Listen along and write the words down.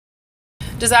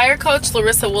Desire Coach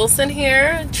Larissa Wilson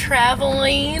here,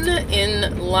 traveling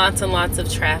in lots and lots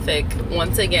of traffic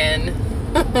once again.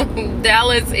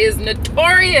 Dallas is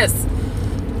notorious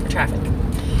for traffic.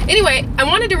 Anyway, I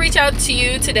wanted to reach out to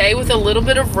you today with a little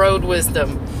bit of road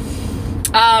wisdom.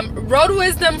 Road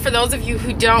wisdom, for those of you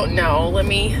who don't know, let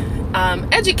me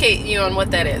educate you on what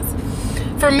that is.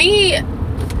 For me,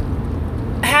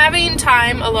 having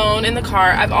time alone in the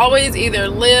car, I've always either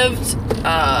lived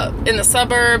in the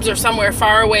suburbs or somewhere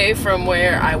far away from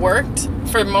where I worked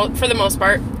for the most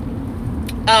part.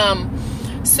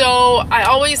 So I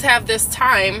always have this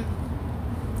time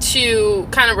to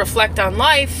kind of reflect on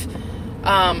life,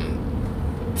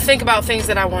 think about things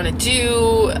that I want to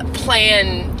do,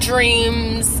 plan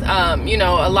dreams,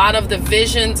 a lot of the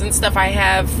visions and stuff I've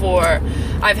had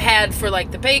for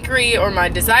like the bakery or my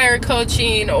Desire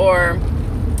coaching or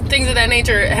things of that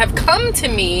nature have come to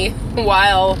me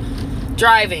while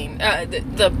driving.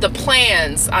 The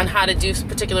plans on how to do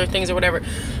particular things or whatever.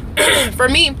 For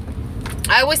me,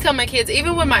 I always tell my kids,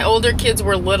 even when my older kids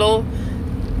were little,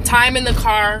 time in the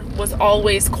car was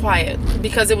always quiet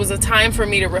because it was a time for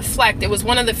me to reflect. It was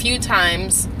one of the few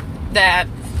times that,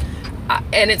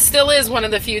 and it still is one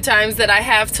of the few times that I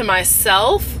have to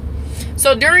myself.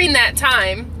 So during that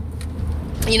time,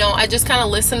 I just kind of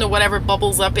listen to whatever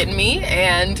bubbles up in me.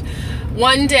 And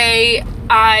one day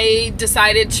I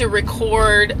decided to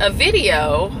record a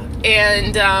video,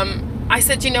 and I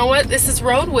said, you know what? This is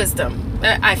road wisdom.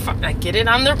 I get it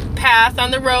on the path,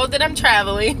 on the road that I'm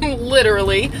traveling,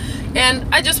 literally. And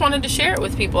I just wanted to share it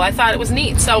with people. I thought it was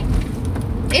neat. So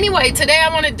anyway, today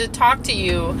I wanted to talk to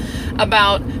you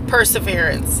about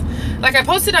perseverance. Like I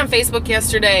posted on Facebook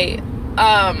yesterday,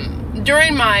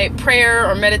 during my prayer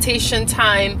or meditation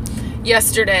time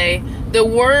yesterday, the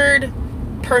word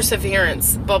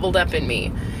perseverance bubbled up in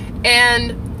me.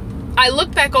 And I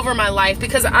look back over my life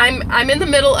because I'm in the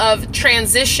middle of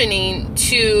transitioning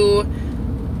to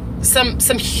some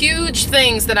huge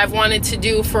things that I've wanted to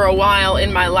do for a while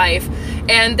in my life.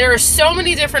 And there are so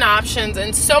many different options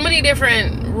and so many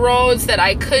different roads that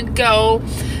I could go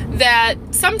that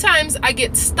sometimes I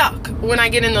get stuck when I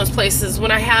get in those places,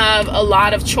 when I have a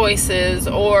lot of choices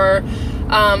or,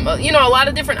 a lot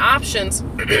of different options.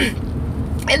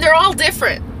 And they're all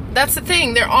different. That's the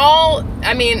thing.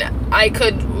 I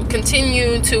could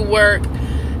continue to work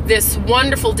this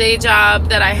wonderful day job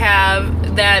that I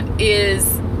have that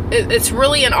it's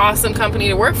really an awesome company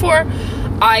to work for.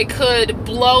 I could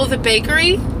blow the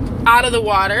bakery out of the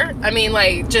water.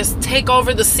 Just take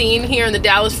over the scene here in the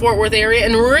Dallas-Fort Worth area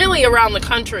and really around the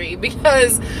country,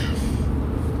 because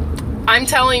I'm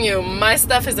telling you, my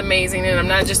stuff is amazing, and I'm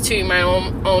not just tooting my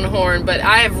own horn, but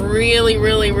I have really,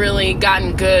 really, really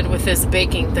gotten good with this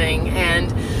baking thing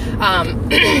and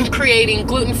creating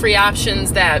gluten-free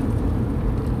options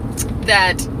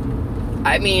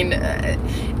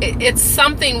it's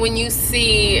something when you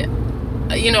see, a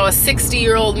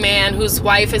 60-year-old man whose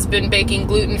wife has been baking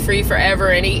gluten-free forever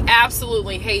and he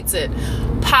absolutely hates it,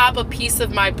 pop a piece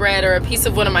of my bread or a piece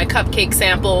of one of my cupcake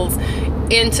samples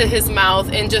into his mouth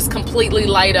and just completely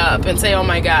light up and say, oh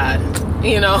my God,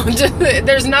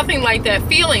 there's nothing like that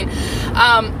feeling.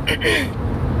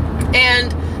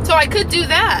 And so I could do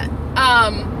that.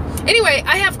 Anyway,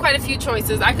 I have quite a few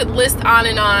choices. I could list on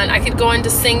and on. I could go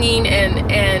into singing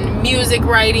and music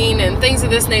writing and things of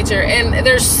this nature. And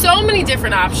there's so many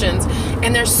different options.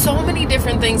 And there's so many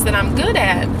different things that I'm good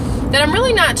at that I'm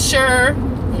really not sure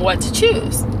what to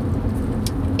choose.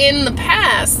 In the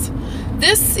past,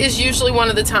 this is usually one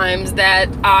of the times that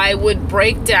I would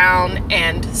break down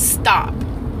and stop.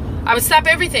 I would stop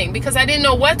everything because I didn't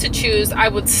know what to choose. I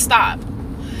would stop.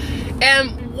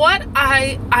 And what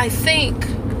I think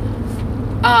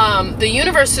the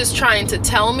universe is trying to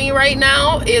tell me right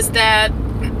now is that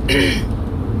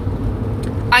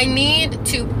I need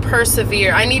to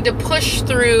persevere. I need to push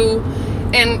through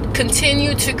and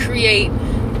continue to create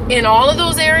in all of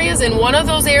those areas, in one of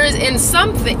those areas, in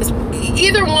some things,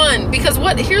 either one. Because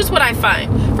here's what I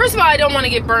find. First of all, I don't want to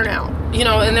get burnt out,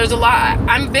 and there's a lot.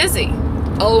 I'm busy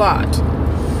a lot.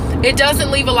 It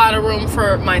doesn't leave a lot of room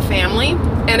for my family,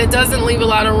 and it doesn't leave a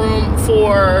lot of room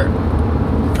for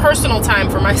personal time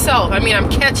for myself. I'm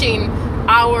catching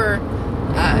hours,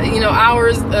 an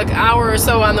hour or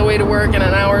so on the way to work and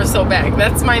an hour or so back.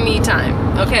 That's my me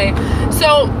time. Okay.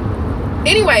 So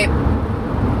anyway,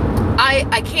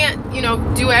 I can't,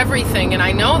 do everything, and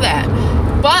I know that,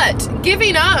 but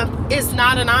giving up is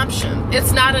not an option.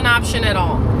 It's not an option at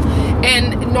all.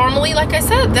 And normally, like I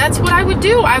said, that's what I would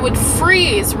do. I would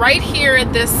freeze right here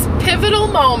at this pivotal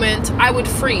moment. I would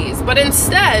freeze, but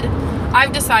instead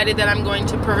I've decided that I'm going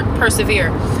to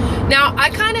persevere. Now, I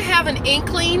kind of have an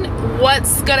inkling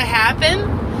what's going to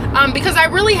happen, because I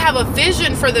really have a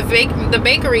vision for the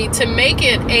bakery to make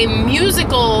it a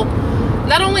musical,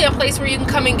 not only a place where you can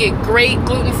come and get great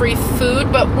gluten-free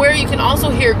food, but where you can also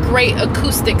hear great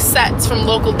acoustic sets from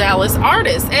local Dallas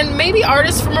artists, and maybe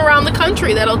artists from around the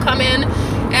country that'll come in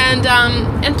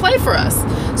and play for us.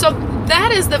 So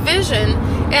that is the vision,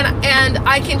 and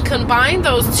I can combine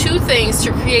those two things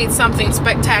to create something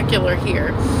spectacular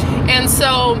here. And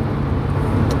so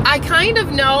I kind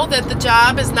of know that the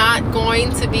job is not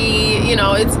going to be, you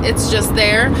know, it's just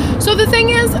there. So the thing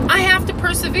is, I have to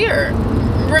persevere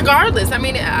regardless. I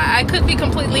mean, I could be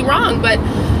completely wrong, but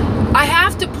I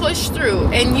have to push through,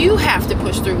 and you have to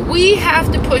push through. We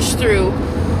have to push through,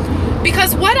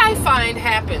 because what I find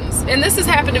happens, and this has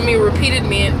happened to me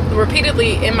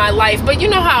repeatedly in my life, but you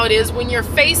know how it is when you're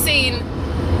facing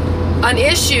an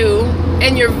issue,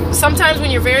 and sometimes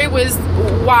when you're very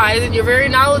wise and you're very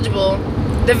knowledgeable,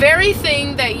 the very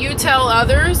thing that you tell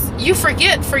others, you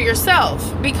forget for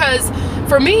yourself. Because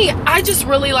for me, I just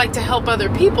really like to help other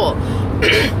people.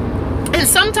 And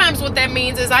sometimes what that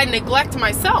means is I neglect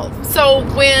myself. So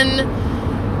when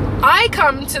I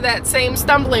come to that same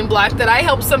stumbling block that I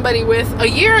helped somebody with a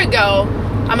year ago,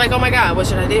 I'm like, oh my God, what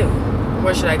should I do?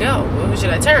 Where should I go? Who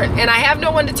should I turn? And I have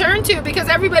no one to turn to, because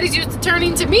everybody's used to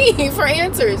turning to me for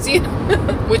answers, you know,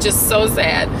 which is so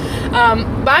sad.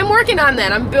 But I'm working on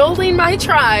that. I'm building my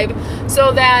tribe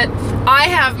so that I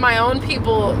have my own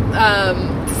people,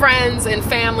 friends and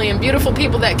family and beautiful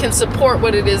people that can support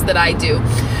what it is that I do.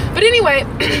 But anyway,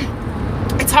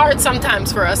 it's hard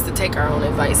sometimes for us to take our own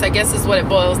advice, I guess is what it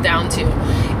boils down to.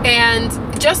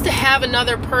 And just to have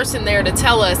another person there to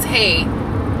tell us, hey,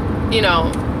 you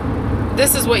know,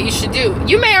 this is what you should do.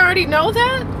 You may already know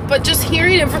that, but just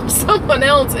hearing it from someone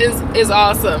else is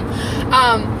awesome.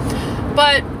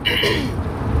 But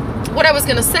what I was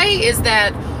going to say is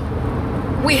that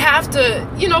we have to,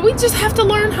 you know, we just have to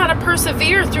learn how to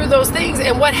persevere through those things.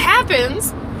 And what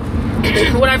happens,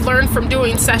 what I've learned from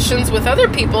doing sessions with other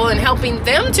people and helping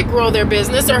them to grow their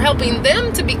business, or helping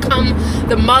them to become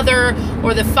the mother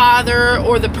or the father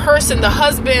or the person, the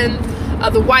husband,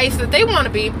 the wife that they want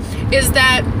to be, is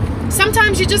that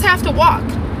sometimes you just have to walk.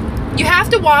 You have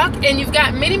to walk, and you've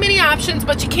got many, many options,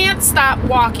 but you can't stop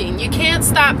walking. You can't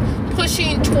stop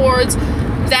pushing towards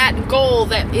that goal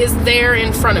that is there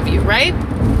in front of you, right?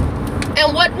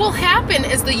 And what will happen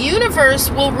is the universe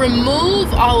will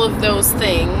remove all of those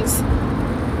things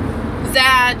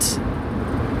that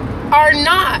are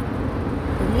not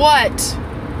what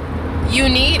you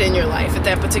need in your life at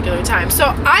that particular time. So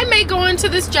I may go into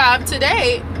this job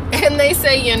today and they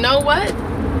say, you know what?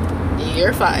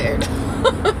 You're fired.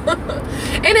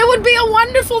 And it would be a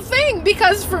wonderful thing,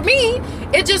 because for me,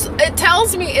 it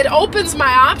tells me, it opens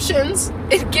my options.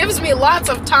 It gives me lots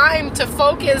of time to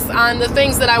focus on the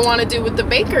things that I want to do with the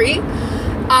bakery,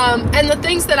 and the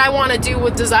things that I want to do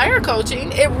with Desire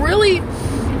Coaching. It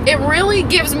really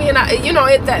gives me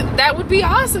that would be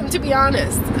awesome, to be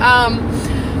honest.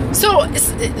 So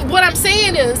what I'm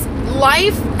saying is,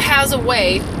 life has a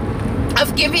way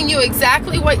of giving you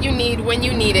exactly what you need when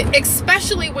you need it,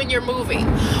 especially when you're moving.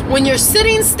 When you're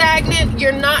sitting stagnant,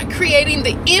 you're not creating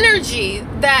the energy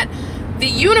that the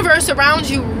universe around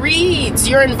you reads.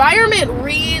 Your environment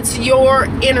reads your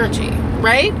energy,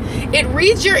 right? It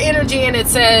reads your energy and it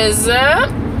says,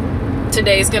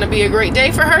 today's going to be a great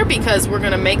day for her because we're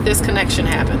going to make this connection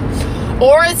happen.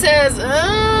 Or it says,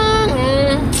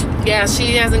 yeah,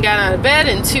 she hasn't got out of bed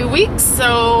in 2 weeks,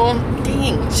 so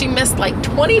dang, she missed like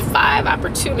 25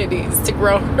 opportunities to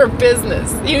grow her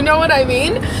business. You know what I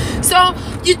mean? So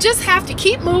you just have to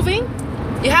keep moving.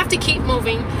 You have to keep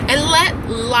moving and let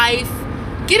life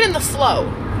get in the flow.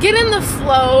 Get in the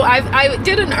flow. I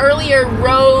did an earlier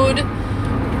road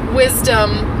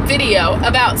wisdom video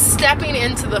about stepping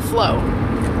into the flow.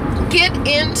 Get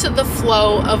into the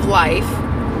flow of life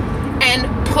and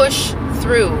push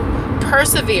through.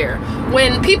 Persevere.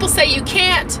 When people say you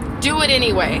can't, do it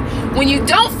anyway. When you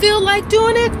don't feel like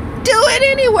doing it, do it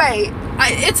anyway.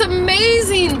 It's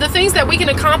amazing the things that we can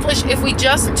accomplish if we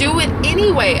just do it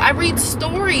anyway. I read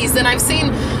stories and I've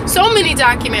seen so many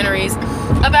documentaries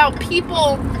about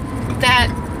people that,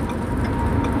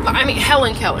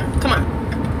 Helen Keller. Come on.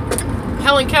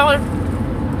 Helen Keller.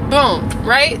 Boom.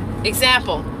 Right?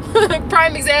 Example.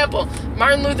 Prime example.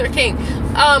 Martin Luther King.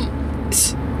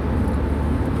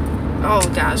 Oh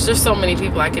gosh, there's so many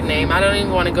people I could name. I don't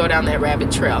even want to go down that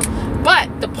rabbit trail.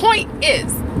 But the point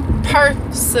is,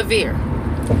 persevere.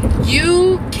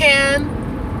 You can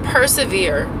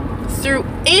persevere through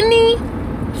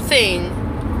anything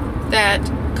that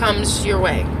comes your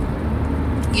way.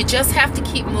 You just have to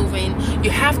keep moving. You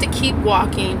have to keep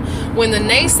walking. When the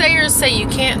naysayers say you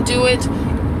can't do it,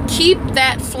 keep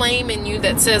that flame in you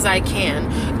that says I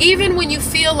can. Even when you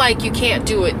feel like you can't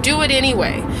do it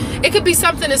anyway. It could be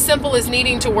something as simple as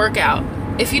needing to work out.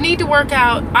 If you need to work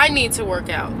out, I need to work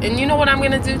out. And you know what I'm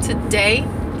going to do today?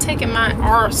 I'm taking my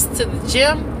arse to the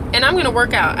gym and I'm going to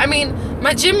work out. I mean,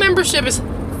 my gym membership is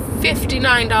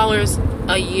 $59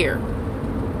 a year.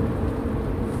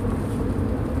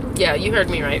 Yeah, you heard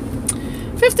me right.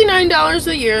 $59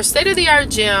 a year, state-of-the-art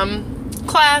gym,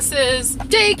 classes,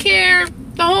 daycare,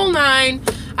 the whole nine.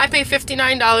 I pay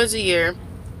 $59 a year,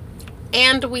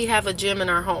 and we have a gym in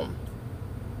our home.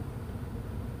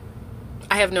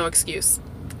 I have no excuse.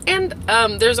 And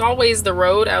there's always the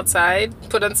road outside.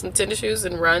 Put on some tennis shoes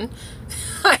and run.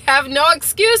 I have no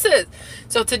excuses.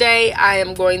 So today I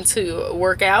am going to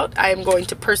work out. I am going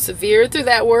to persevere through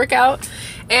that workout.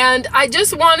 And I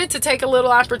just wanted to take a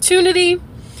little opportunity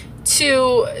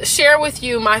to share with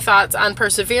you my thoughts on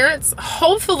perseverance.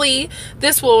 Hopefully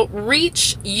this will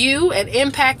reach you and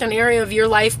impact an area of your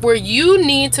life where you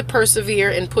need to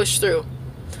persevere and push through.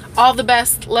 All the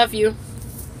best. Love you.